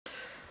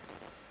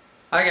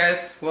Hi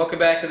guys, welcome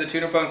back to the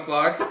Tunerpunk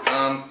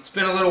vlog. It's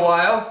been a little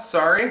while,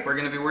 sorry. We're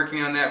going to be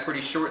working on that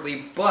pretty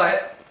shortly,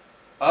 but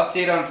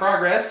update on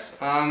progress,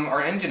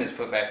 our engine is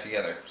put back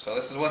together. So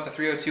this is what the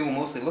 302 will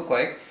mostly look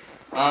like.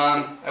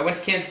 I went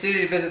to Kansas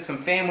City to visit some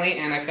family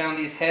and I found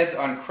these heads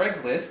on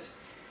Craigslist.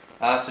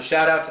 So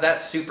shout out to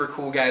that super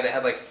cool guy that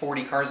had like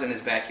 40 cars in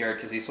his backyard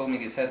because he sold me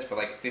these heads for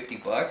like 50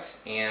 bucks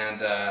and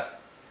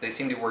they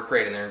seem to work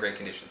great and they're in great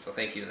condition, so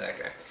thank you to that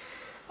guy.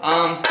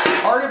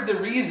 Part of the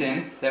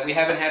reason that we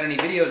haven't had any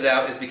videos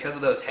out is because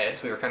of those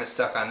heads. We were kind of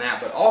stuck on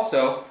that, but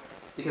also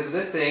because of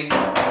this thing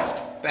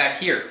back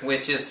here,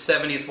 which is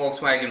 70s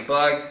Volkswagen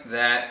Bug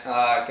that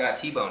got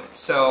T-boned.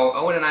 So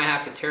Owen and I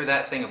have to tear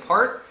that thing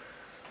apart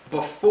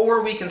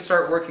before we can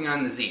start working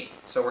on the Z.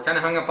 So we're kind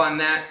of hung up on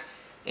that,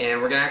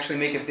 and we're going to actually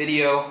make a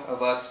video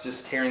of us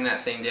just tearing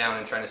that thing down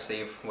and trying to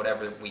save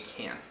whatever we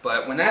can.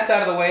 But when that's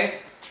out of the way,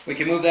 we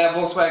can move that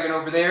Volkswagen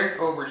over there,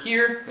 over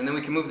here, and then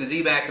we can move the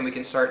Z back and we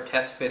can start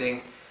test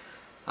fitting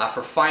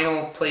for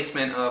final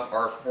placement of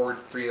our Ford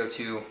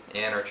 302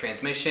 and our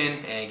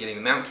transmission and getting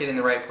the mount kit in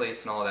the right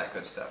place and all that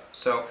good stuff.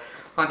 So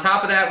on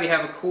top of that, we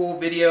have a cool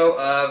video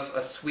of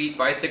a sweet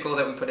bicycle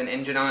that we put an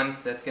engine on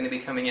that's going to be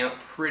coming out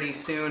pretty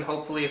soon,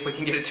 hopefully, if we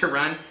can get it to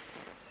run.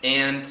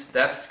 And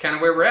that's kind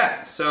of where we're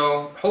at.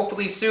 So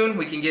hopefully soon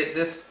we can get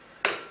this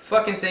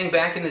fucking thing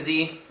back in the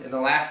Z, the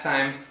last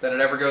time that it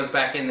ever goes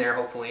back in there,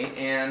 hopefully,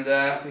 and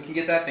we can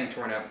get that thing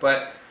torn up.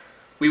 But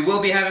we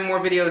will be having more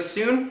videos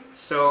soon,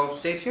 so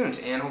stay tuned,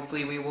 and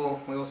hopefully we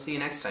will see you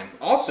next time.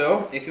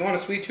 Also, if you want a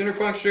sweet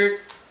Tunerpunk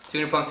shirt,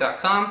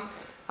 tunerpunk.com.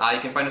 You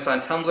can find us on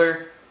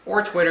Tumblr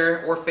or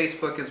Twitter or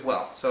Facebook as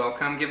well. So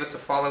come give us a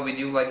follow. We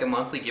do like a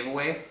monthly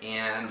giveaway,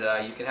 and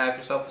you can have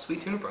yourself a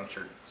sweet Tunerpunk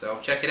shirt. So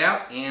check it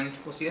out, and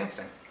we'll see you next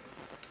time.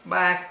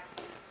 Bye.